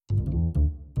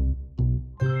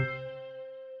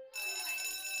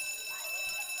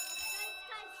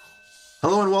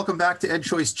Hello and welcome back to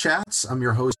EdChoice Chats. I'm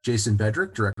your host, Jason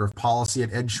Bedrick, Director of Policy at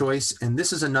EdChoice, and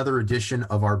this is another edition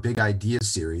of our Big Ideas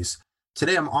series.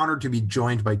 Today, I'm honored to be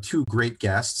joined by two great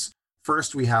guests.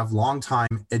 First, we have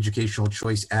longtime educational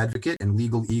choice advocate and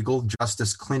legal eagle,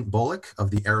 Justice Clint Bolick of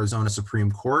the Arizona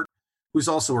Supreme Court, who's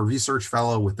also a research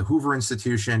fellow with the Hoover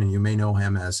Institution, and you may know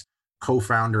him as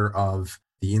co-founder of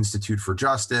the Institute for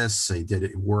Justice. He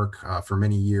did work for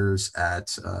many years at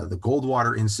the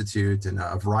Goldwater Institute and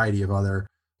a variety of other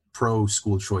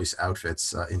pro-school choice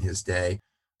outfits in his day,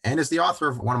 and is the author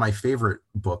of one of my favorite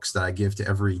books that I give to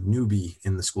every newbie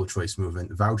in the school choice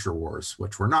movement, Voucher Wars,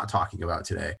 which we're not talking about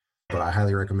today, but I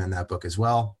highly recommend that book as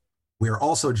well. We are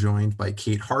also joined by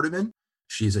Kate Hardiman.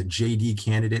 She's a JD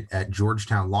candidate at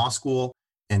Georgetown Law School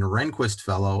and Rehnquist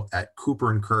Fellow at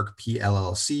Cooper & Kirk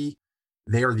PLLC.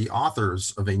 They are the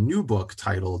authors of a new book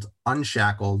titled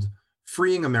Unshackled: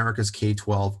 Freeing America's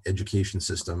K-12 Education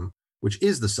System, which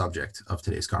is the subject of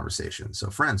today's conversation.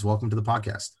 So friends, welcome to the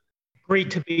podcast.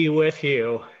 Great to be with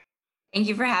you. Thank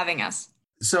you for having us.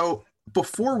 So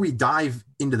before we dive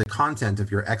into the content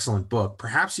of your excellent book,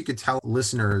 perhaps you could tell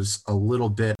listeners a little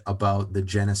bit about the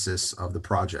genesis of the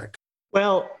project.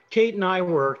 Well, Kate and I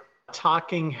were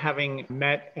talking, having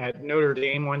met at Notre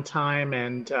Dame one time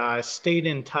and stayed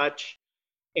in touch.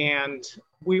 And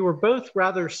we were both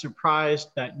rather surprised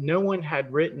that no one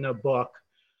had written a book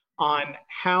on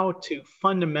how to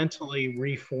fundamentally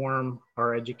reform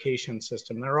our education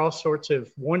system. There are all sorts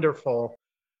of wonderful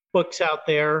books out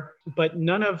there, but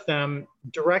none of them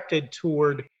directed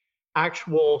toward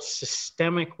actual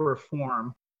systemic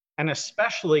reform, and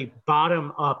especially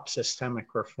bottom-up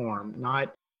systemic reform,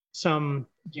 not some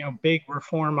big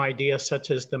reform idea such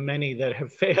as the many that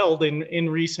have failed in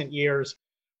recent years.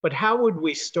 But how would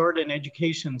we start an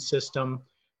education system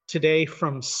today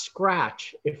from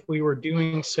scratch if we were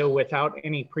doing so without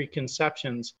any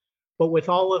preconceptions, but with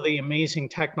all of the amazing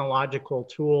technological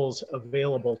tools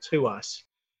available to us?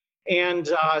 And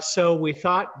so we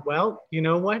thought, well, you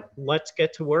know what? Let's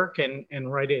get to work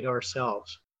and write it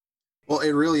ourselves. Well,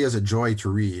 it really is a joy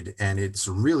to read, and it's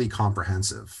really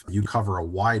comprehensive. You cover a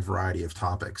wide variety of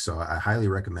topics, so I highly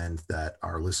recommend that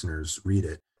our listeners read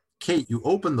it. Kate, you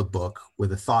open the book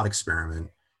with a thought experiment,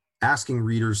 asking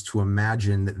readers to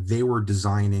imagine that they were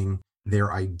designing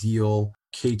their ideal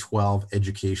K-12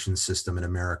 education system in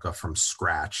America from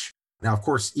scratch. Now, of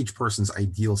course, each person's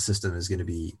ideal system is going to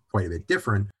be quite a bit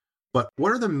different, but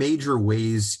what are the major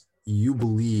ways you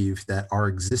believe that our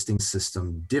existing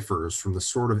system differs from the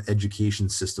sort of education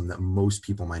system that most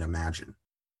people might imagine?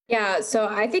 Yeah, so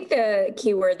I think the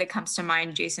key word that comes to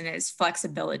mind, Jason, is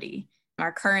flexibility.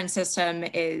 Our current system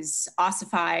is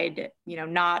ossified,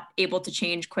 not able to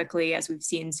change quickly, as we've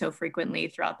seen so frequently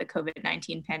throughout the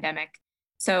COVID-19 pandemic.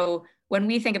 So when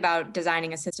we think about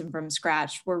designing a system from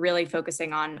scratch, we're really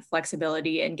focusing on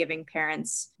flexibility and giving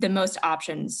parents the most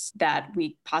options that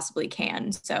we possibly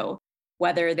can. So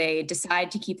whether they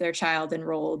decide to keep their child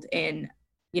enrolled in,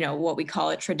 what we call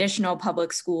a traditional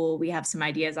public school, we have some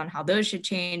ideas on how those should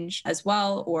change as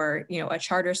well, or, a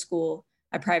charter school,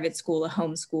 a private school, a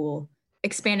homeschool,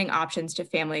 expanding options to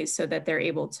families so that they're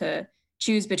able to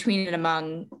choose between and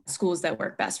among schools that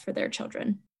work best for their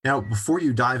children. Now, before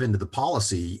you dive into the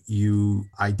policy, you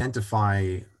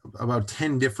identify about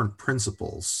 10 different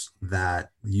principles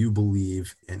that you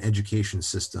believe an education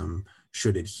system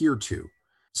should adhere to,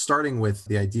 starting with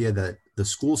the idea that the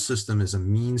school system is a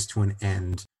means to an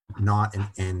end, not an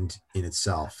end in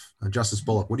itself. Justice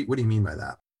Bolick, what do you mean by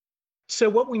that? So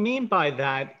what we mean by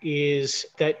that is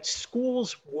that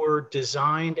schools were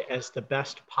designed as the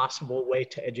best possible way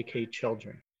to educate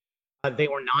children. They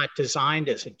were not designed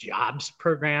as a jobs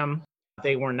program.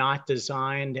 They were not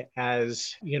designed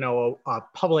as, a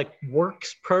public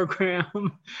works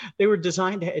program. They were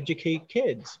designed to educate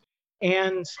kids.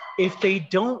 And if they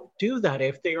don't do that,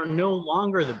 if they are no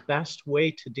longer the best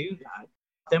way to do that,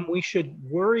 then we should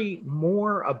worry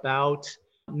more about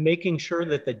making sure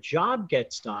that the job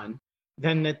gets done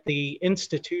than that the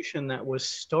institution that was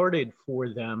started for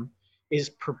them is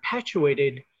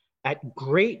perpetuated at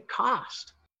great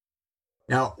cost.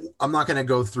 Now, I'm not going to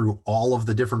go through all of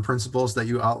the different principles that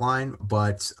you outline,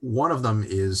 but one of them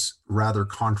is rather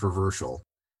controversial.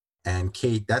 And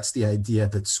Kate, that's the idea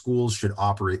that schools should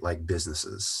operate like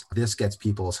businesses. This gets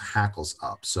people's hackles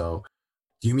up. So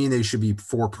do you mean they should be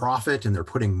for profit and they're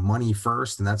putting money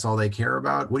first and that's all they care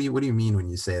about? What do you mean when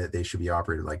you say that they should be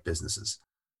operated like businesses?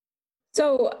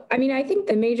 So, I think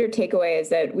the major takeaway is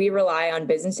that we rely on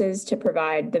businesses to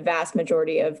provide the vast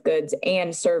majority of goods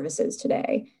and services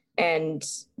today. And,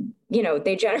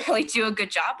 they generally do a good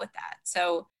job with that.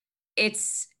 So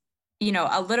it's,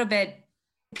 a little bit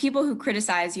People who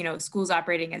criticize, schools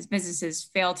operating as businesses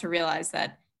fail to realize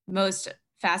that most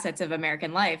facets of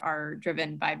American life are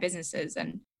driven by businesses.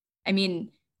 And I mean,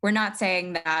 we're not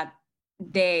saying that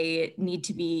they need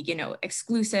to be,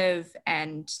 exclusive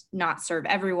and not serve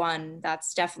everyone.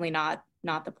 That's definitely not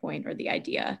the point or the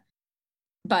idea.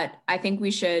 But I think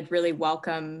we should really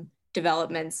welcome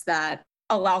developments that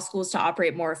allow schools to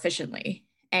operate more efficiently,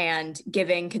 and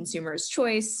giving consumers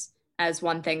choice as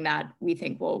one thing that we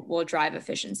think will drive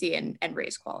efficiency and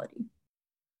raise quality.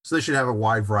 So they should have a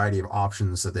wide variety of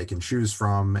options that they can choose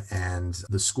from, and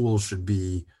the schools should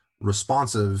be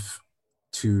responsive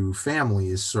to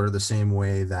families sort of the same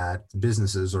way that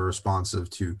businesses are responsive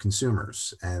to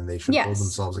consumers, and they should hold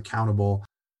themselves accountable.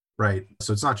 Right.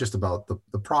 So it's not just about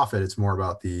the profit, it's more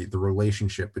about the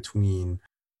relationship between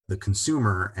the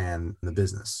consumer and the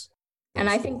business. And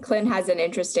I think Clint has an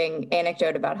interesting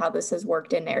anecdote about how this has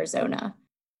worked in Arizona.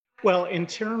 Well, in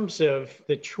terms of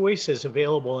the choices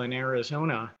available in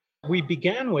Arizona, we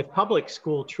began with public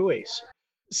school choice.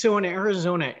 So in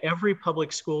Arizona, every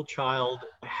public school child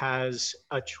has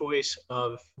a choice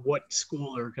of what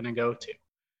school they're going to go to.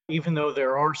 Even though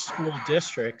there are school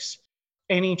districts,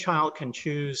 any child can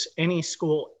choose any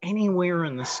school anywhere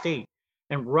in the state.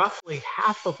 And roughly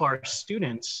half of our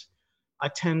students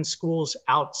attend schools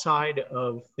outside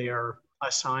of their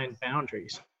assigned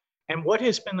boundaries. And what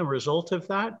has been the result of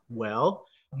that? Well,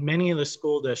 many of the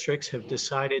school districts have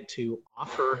decided to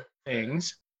offer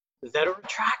things that are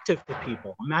attractive to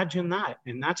people. Imagine that.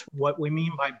 And that's what we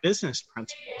mean by business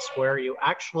principles, where you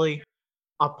actually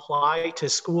apply to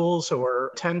schools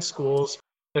or attend schools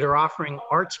that are offering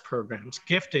arts programs,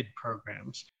 gifted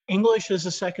programs, English as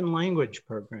a second language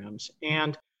programs.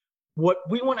 And what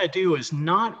we want to do is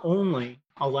not only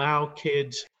allow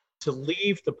kids to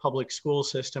leave the public school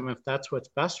system if that's what's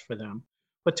best for them,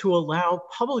 but to allow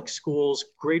public schools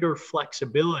greater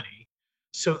flexibility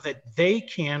so that they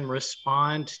can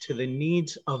respond to the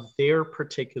needs of their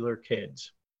particular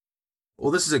kids.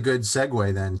 Well, this is a good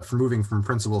segue then for moving from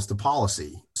principles to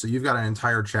policy. So you've got an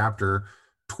entire chapter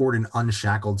toward an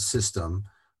unshackled system,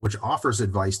 which offers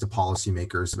advice to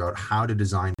policymakers about how to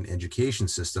design an education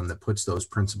system that puts those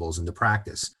principles into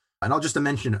practice. And I'll just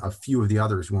mention a few of the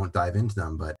others, we won't dive into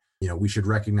them, but we should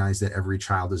recognize that every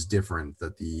child is different,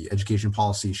 that the education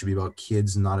policy should be about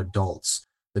kids, not adults,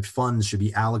 that funds should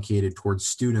be allocated towards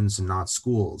students and not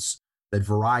schools, that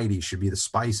variety should be the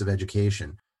spice of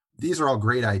education. These are all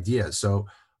great ideas. So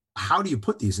how do you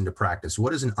put these into practice?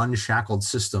 What does an unshackled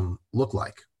system look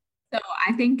like? So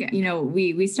I think,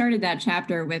 we started that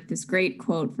chapter with this great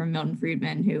quote from Milton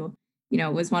Friedman, who,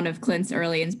 was one of Clint's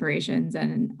early inspirations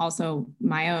and also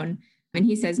my own. And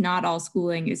he says, not all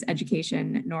schooling is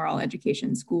education, nor all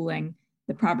education schooling.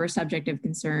 The proper subject of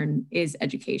concern is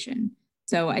education.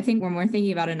 So I think when we're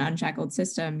thinking about an unshackled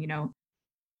system,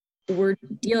 we're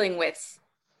dealing with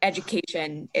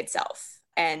education itself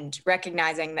and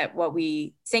recognizing that what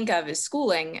we think of as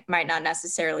schooling might not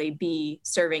necessarily be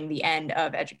serving the end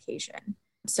of education.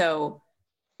 So,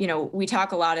 we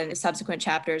talk a lot in the subsequent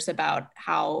chapters about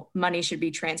how money should be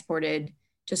transported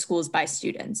to schools by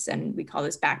students, and we call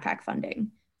this backpack funding.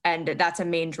 And that's a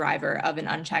main driver of an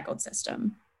unshackled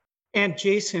system. And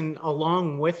Jason,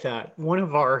 along with that, one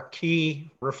of our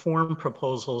key reform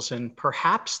proposals, and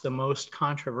perhaps the most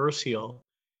controversial,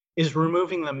 is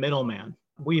removing the middleman.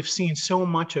 We've seen so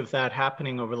much of that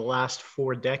happening over the last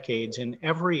 4 decades in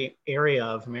every area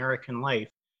of American life.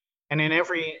 And in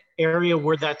every area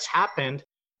where that's happened,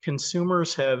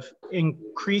 consumers have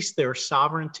increased their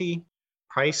sovereignty,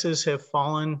 prices have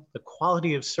fallen, the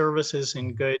quality of services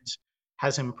and goods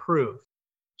has improved.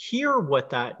 Here, what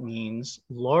that means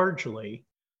largely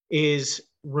is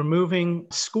removing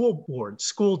school boards,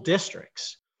 school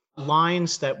districts,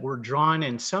 lines that were drawn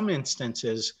in some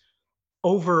instances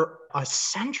over a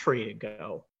century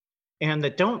ago and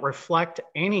that don't reflect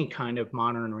any kind of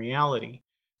modern reality.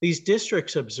 These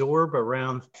districts absorb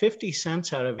around 50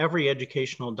 cents out of every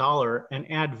educational dollar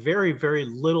and add very, very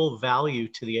little value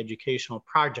to the educational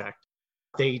project.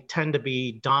 They tend to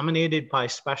be dominated by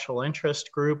special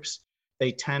interest groups.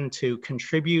 They tend to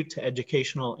contribute to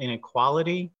educational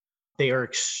inequality. They are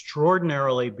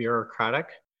extraordinarily bureaucratic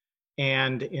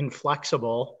and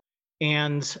inflexible.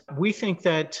 And we think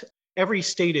that every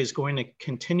state is going to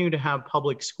continue to have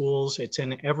public schools. It's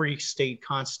in every state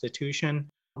constitution.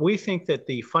 We think that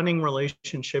the funding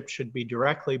relationship should be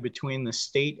directly between the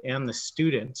state and the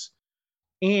students,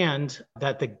 and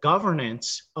that the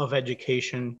governance of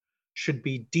education should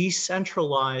be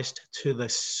decentralized to the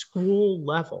school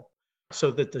level, so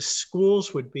that the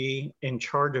schools would be in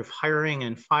charge of hiring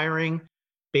and firing,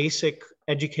 basic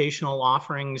educational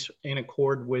offerings in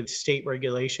accord with state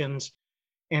regulations.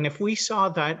 And if we saw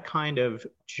that kind of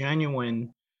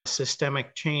genuine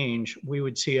systemic change, we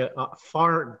would see a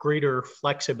far greater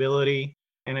flexibility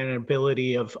and an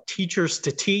ability of teachers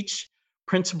to teach,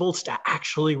 principals to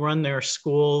actually run their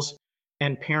schools,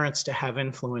 and parents to have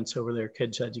influence over their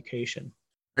kids' education.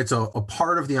 It's a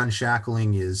part of the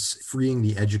unshackling is freeing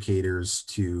the educators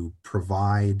to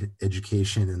provide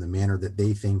education in the manner that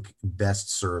they think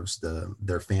best serves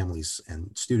their families and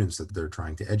students that they're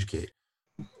trying to educate.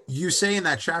 You say in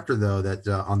that chapter, though, that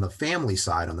on the family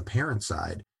side, on the parent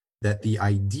side, that the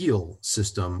ideal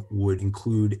system would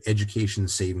include education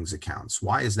savings accounts.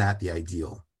 Why is that the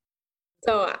ideal?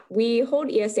 So we hold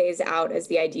ESAs out as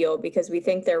the ideal because we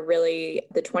think they're really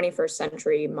the 21st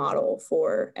century model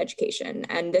for education.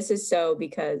 And this is so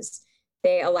because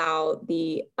they allow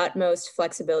the utmost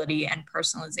flexibility and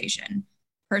personalization.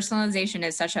 Personalization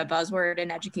is such a buzzword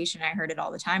in education. I heard it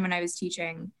all the time when I was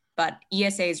teaching, but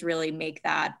ESAs really make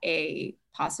that a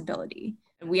possibility.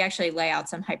 We actually lay out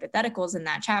some hypotheticals in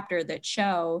that chapter that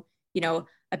show,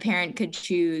 a parent could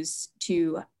choose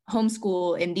to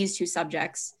homeschool in these two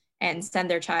subjects and send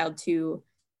their child to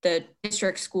the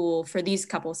district school for these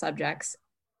couple subjects.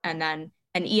 And then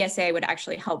an ESA would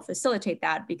actually help facilitate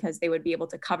that because they would be able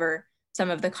to cover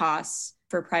some of the costs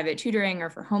for private tutoring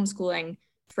or for homeschooling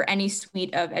for any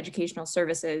suite of educational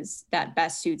services that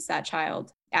best suits that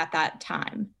child at that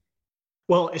time.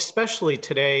 Well, especially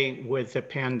today with the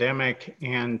pandemic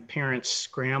and parents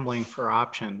scrambling for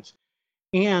options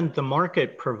and the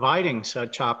market providing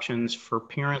such options for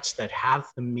parents that have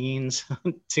the means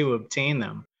to obtain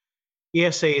them.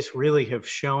 ESAs really have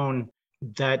shown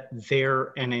that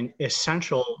they're an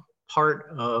essential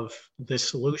part of the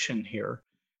solution here.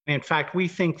 And in fact, we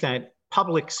think that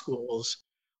public schools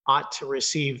ought to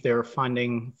receive their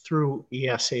funding through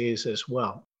ESAs as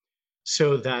well,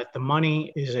 so that the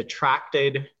money is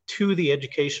attracted to the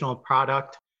educational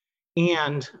product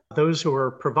and those who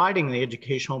are providing the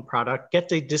educational product get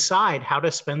to decide how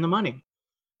to spend the money.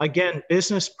 Again,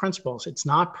 business principles. It's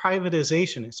not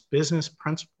privatization, it's business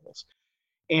principles.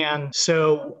 And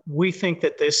so we think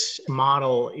that this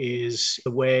model is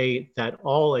the way that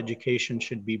all education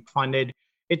should be funded.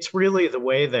 It's really the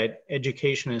way that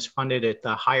education is funded at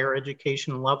the higher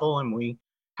education level, and we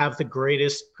have the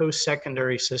greatest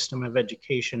post-secondary system of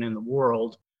education in the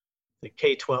world. The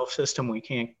K-12 system we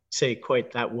can't say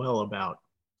quite that well about.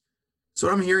 So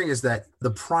what I'm hearing is that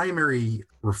the primary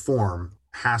reform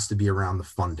has to be around the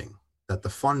funding, that the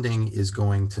funding is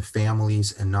going to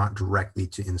families and not directly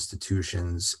to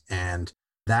institutions. And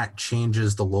that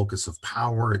changes the locus of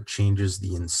power. It changes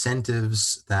the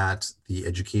incentives that the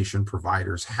education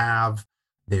providers have.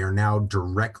 They are now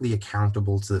directly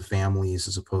accountable to the families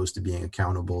as opposed to being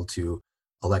accountable to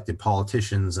elected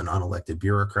politicians and unelected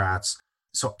bureaucrats.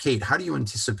 So, Kate, how do you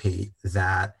anticipate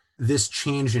that this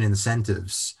change in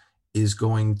incentives is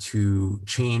going to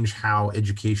change how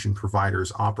education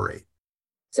providers operate?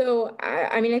 So,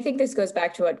 I think this goes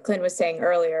back to what Clint was saying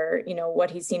earlier, what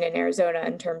he's seen in Arizona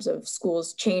in terms of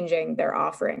schools changing their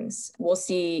offerings. We'll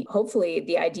see, hopefully,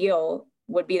 the ideal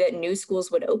would be that new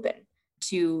schools would open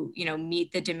to,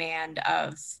 meet the demand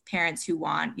of parents who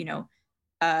want,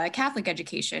 a Catholic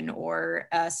education or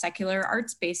a secular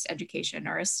arts-based education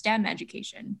or a STEM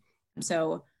education.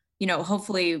 So,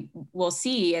 hopefully we'll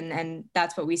see, and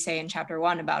that's what we say in chapter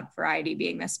 1 about variety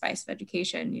being the spice of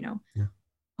education, Yeah.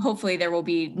 Hopefully there will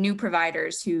be new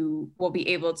providers who will be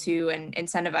able to and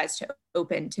incentivized to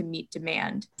open to meet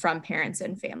demand from parents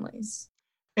and families.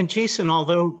 And Jason,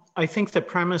 although I think the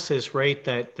premise is right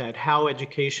that how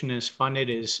education is funded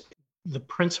is the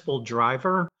principal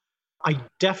driver, I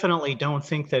definitely don't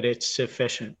think that it's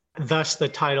sufficient. Thus the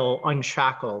title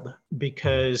Unshackled,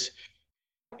 because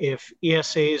if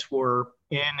ESAs were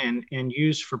in and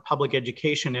used for public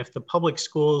education, if the public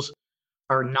schools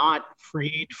are not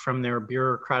freed from their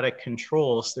bureaucratic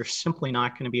controls, they're simply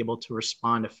not going to be able to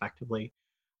respond effectively.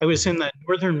 I was in the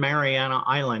Northern Mariana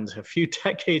Islands a few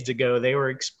decades ago. They were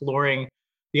exploring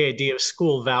the idea of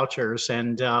school vouchers,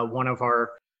 and one of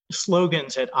our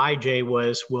slogans at IJ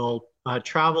was, we'll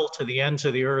travel to the ends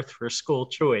of the earth for school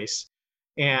choice.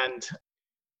 And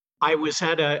I was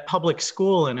at a public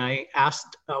school and I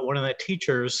asked one of the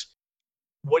teachers,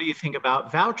 what do you think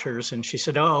about vouchers? And she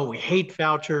said, oh, we hate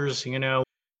vouchers,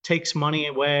 takes money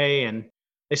away. And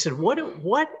I said,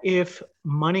 what if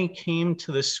money came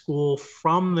to the school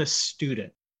from the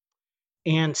student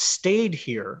and stayed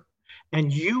here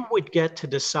and you would get to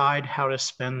decide how to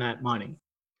spend that money?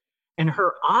 And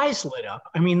her eyes lit up.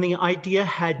 The idea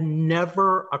had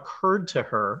never occurred to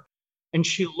her And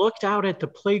she looked out at the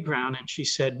playground and she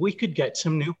said, we could get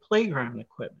some new playground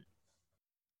equipment.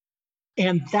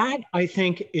 And that, I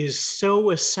think, is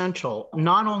so essential,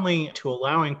 not only to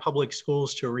allowing public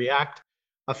schools to react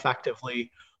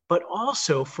effectively, but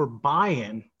also for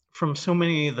buy-in from so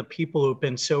many of the people who've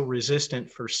been so resistant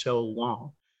for so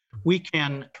long. We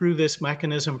can, through this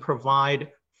mechanism, provide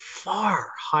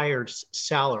far higher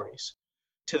salaries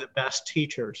to the best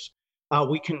teachers.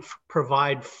 We can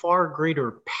provide far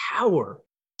greater power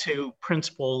to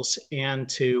principals and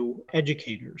to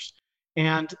educators.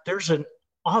 And there's an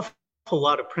awful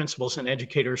lot of principals and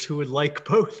educators who would like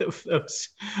both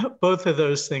of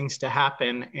those things to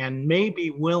happen and may be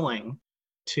willing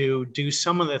to do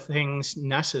some of the things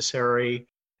necessary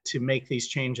to make these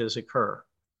changes occur.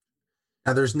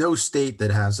 Now, there's no state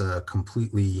that has a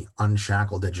completely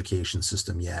unshackled education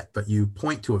system yet, but you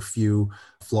point to a few.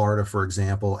 Florida, for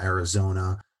example,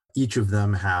 Arizona. Each of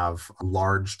them have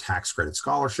large tax credit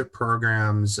scholarship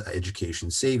programs,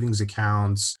 education savings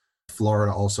accounts.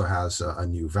 Florida also has a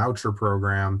new voucher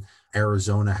program.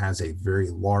 Arizona has a very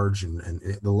large and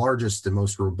the largest and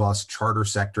most robust charter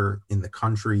sector in the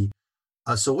country.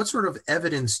 So what sort of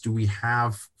evidence do we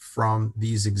have from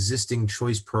these existing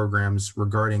choice programs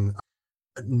regarding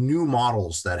new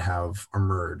models that have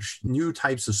emerged, new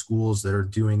types of schools that are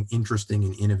doing interesting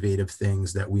and innovative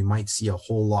things that we might see a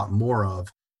whole lot more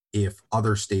of if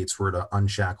other states were to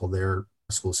unshackle their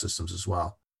school systems as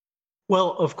well?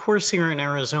 Well, of course, here in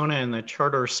Arizona in the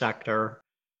charter sector,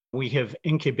 we have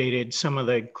incubated some of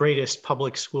the greatest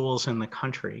public schools in the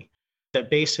country. The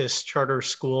basis charter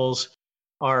schools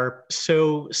are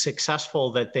so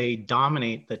successful that they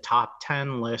dominate the top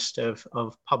 10 list of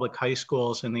public high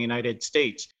schools in the United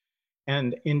States.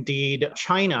 And indeed,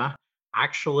 China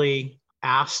actually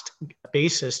asked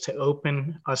Basis to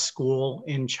open a school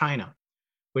in China,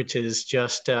 which is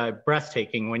just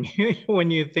breathtaking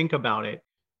when you think about it.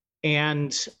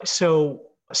 And so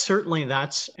certainly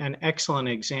that's an excellent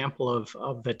example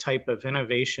of the type of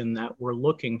innovation that we're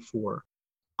looking for.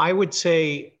 I would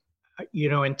say,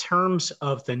 in terms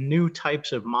of the new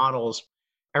types of models,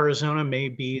 Arizona may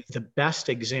be the best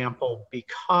example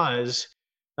because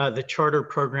the charter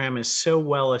program is so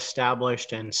well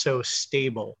established and so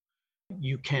stable.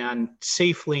 You can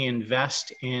safely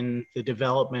invest in the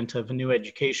development of a new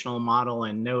educational model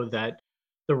and know that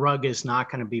the rug is not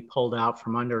going to be pulled out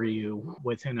from under you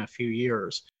within a few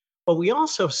years. But we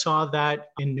also saw that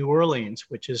in New Orleans,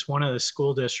 which is one of the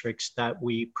school districts that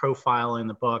we profile in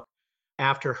the book.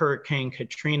 After Hurricane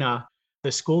Katrina,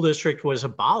 the school district was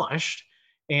abolished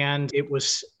and it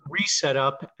was reset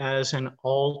up as an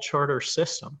all charter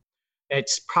system.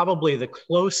 It's probably the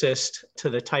closest to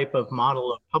the type of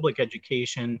model of public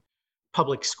education,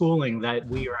 public schooling that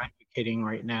we are advocating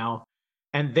right now.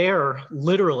 And there,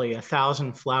 literally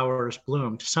 1,000 flowers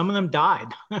bloomed. Some of them died,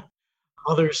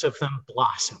 others of them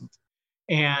blossomed.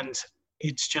 And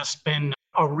it's just been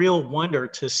a real wonder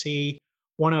to see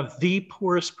one of the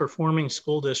poorest performing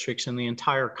school districts in the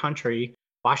entire country,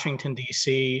 Washington,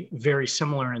 D.C., very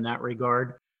similar in that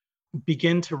regard,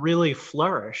 begin to really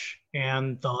flourish.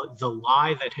 And the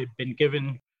lie that had been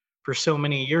given for so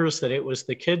many years that it was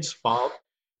the kids' fault,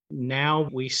 now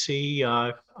we see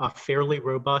a fairly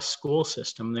robust school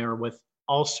system there with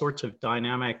all sorts of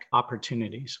dynamic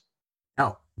opportunities.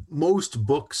 Now, most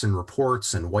books and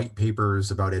reports and white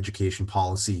papers about education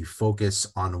policy focus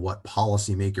on what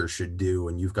policymakers should do,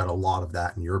 and you've got a lot of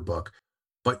that in your book.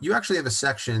 But you actually have a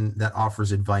section that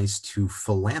offers advice to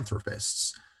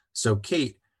philanthropists. So,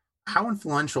 Kate, how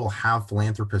influential have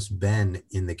philanthropists been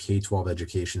in the K-12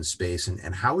 education space,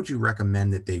 and how would you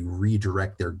recommend that they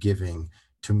redirect their giving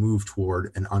to move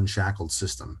toward an unshackled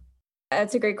system?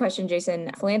 That's a great question,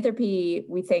 Jason. Philanthropy,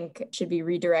 we think, should be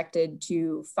redirected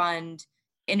to fund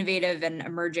innovative and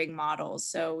emerging models.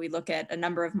 So we look at a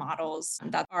number of models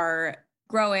that are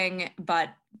growing, but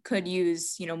could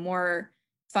use, more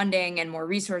funding and more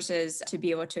resources to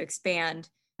be able to expand.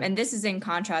 And this is in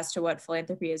contrast to what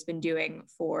philanthropy has been doing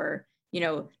for,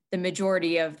 the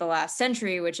majority of the last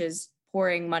century, which is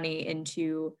pouring money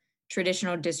into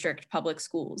traditional district public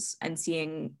schools and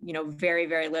seeing, very,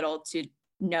 very little to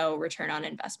no return on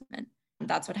investment.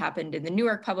 That's what happened in the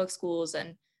Newark public schools.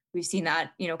 And we've seen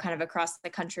that, kind of across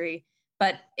the country.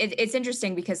 But it's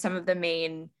interesting because some of the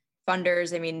main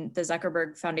funders, the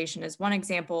Zuckerberg Foundation is one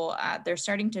example, they're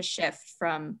starting to shift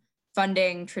from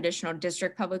funding traditional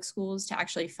district public schools to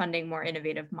actually funding more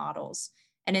innovative models.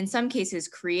 And in some cases,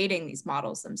 creating these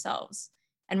models themselves.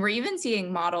 And we're even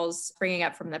seeing models springing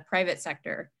up from the private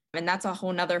sector. And that's a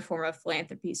whole nother form of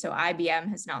philanthropy. So IBM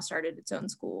has now started its own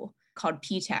school called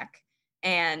P-Tech.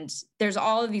 And there's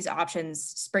all of these options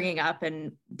springing up,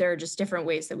 and there are just different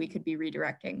ways that we could be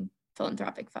redirecting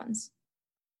philanthropic funds.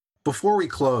 Before we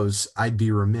close, I'd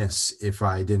be remiss if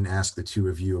I didn't ask the two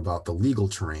of you about the legal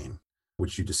terrain,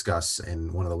 which you discuss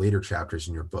in one of the later chapters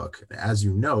in your book. As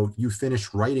you note, you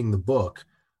finished writing the book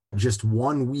just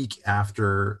 1 week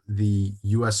after the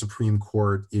U.S. Supreme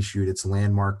Court issued its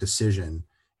landmark decision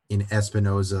in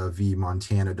Espinoza v.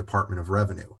 Montana Department of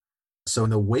Revenue. So in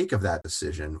the wake of that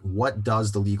decision, what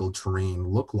does the legal terrain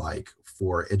look like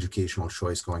for educational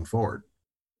choice going forward?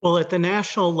 Well, at the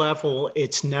national level,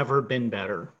 it's never been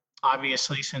better.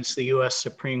 Obviously, since the U.S.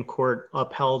 Supreme Court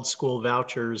upheld school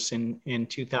vouchers in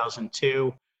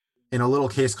 2002. In a little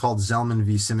case called Zelman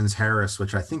v. Simmons-Harris,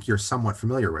 which I think you're somewhat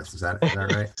familiar with. Is that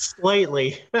right?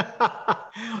 Slightly.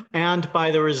 And by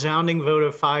the resounding vote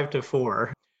of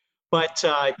 5-4. But,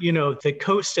 the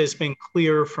coast has been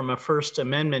clear from a First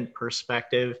Amendment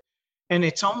perspective, and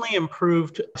it's only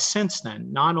improved since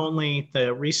then. Not only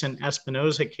the recent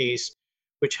Espinoza case,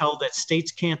 which held that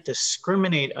states can't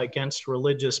discriminate against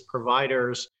religious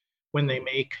providers when they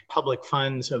make public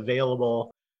funds available,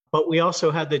 but we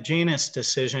also had the Janus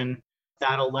decision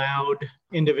that allowed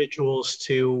individuals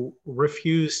to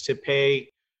refuse to pay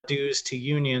dues to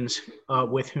unions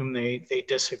with whom they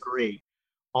disagree.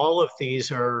 All of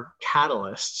these are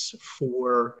catalysts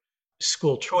for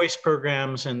school choice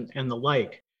programs and the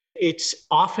like. It's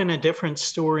often a different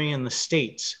story in the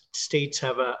states. States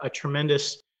have a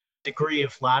tremendous degree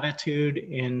of latitude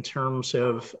in terms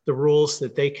of the rules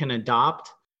that they can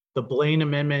adopt. The Blaine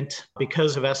Amendment,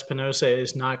 because of Espinoza,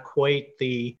 is not quite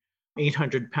the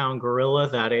 800-pound gorilla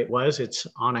that it was. It's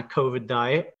on a COVID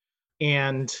diet.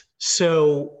 And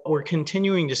so we're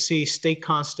continuing to see state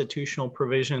constitutional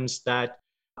provisions that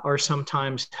are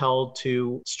sometimes held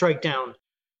to strike down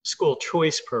school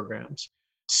choice programs.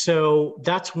 So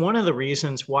that's one of the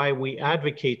reasons why we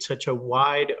advocate such a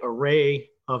wide array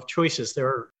of choices.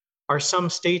 There are some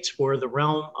states where the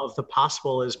realm of the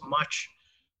possible is much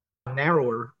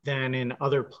narrower than in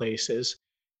other places.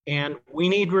 And we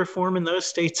need reform in those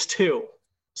states too.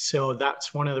 So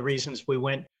that's one of the reasons we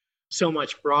went so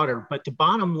much broader. But the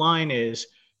bottom line is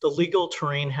the legal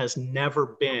terrain has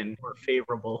never been more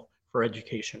favorable for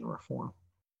education reform.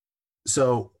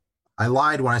 So I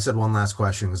lied when I said one last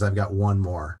question because I've got one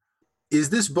more. Is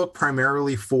this book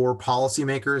primarily for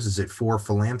policymakers? Is it for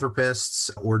philanthropists?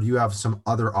 Or do you have some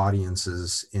other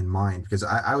audiences in mind? Because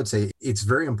I would say it's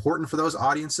very important for those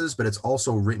audiences, but it's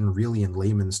also written really in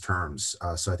layman's terms.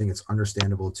 So I think it's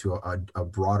understandable to a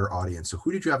broader audience. So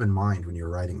who did you have in mind when you were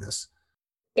writing this?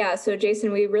 Yeah, so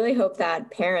Jason, we really hope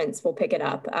that parents will pick it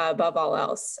up above all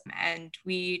else. And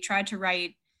we tried to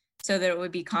write so that it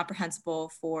would be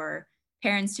comprehensible for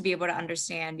parents to be able to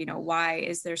understand, why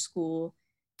is their school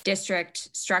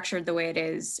district structured the way it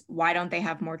is? Why don't they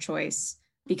have more choice?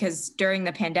 Because during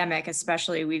the pandemic,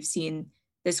 especially, we've seen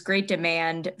this great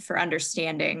demand for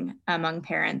understanding among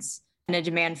parents and a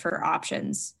demand for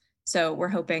options. So we're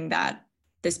hoping that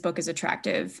this book is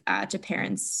attractive to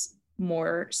parents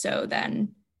more so than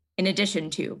in addition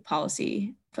to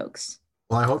policy folks.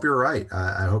 Well, I hope you're right.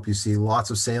 I hope you see lots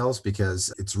of sales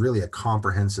because it's really a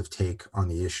comprehensive take on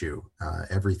the issue.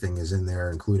 Everything is in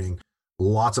there, including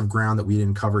lots of ground that we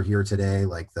didn't cover here today,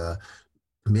 like the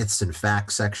myths and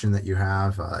facts section that you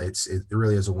have. It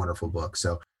really is a wonderful book.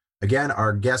 So again,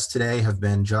 our guests today have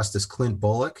been Justice Clint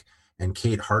Bolick and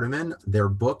Kate Hardiman. Their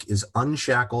book is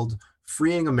Unshackled: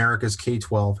 Freeing America's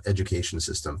K-12 Education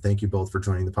System. Thank you both for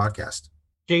joining the podcast.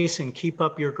 Jason, keep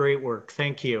up your great work.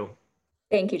 Thank you.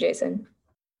 Thank you, Jason.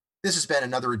 This has been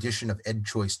another edition of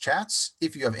EdChoice Chats.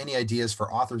 If you have any ideas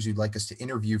for authors you'd like us to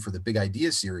interview for the Big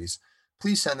Ideas series,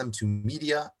 please send them to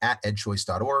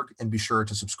media@edchoice.org and be sure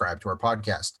to subscribe to our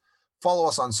podcast. Follow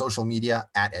us on social media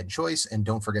 @EdChoice, and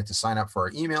don't forget to sign up for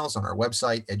our emails on our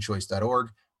website, edchoice.org.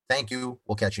 Thank you.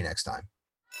 We'll catch you next time.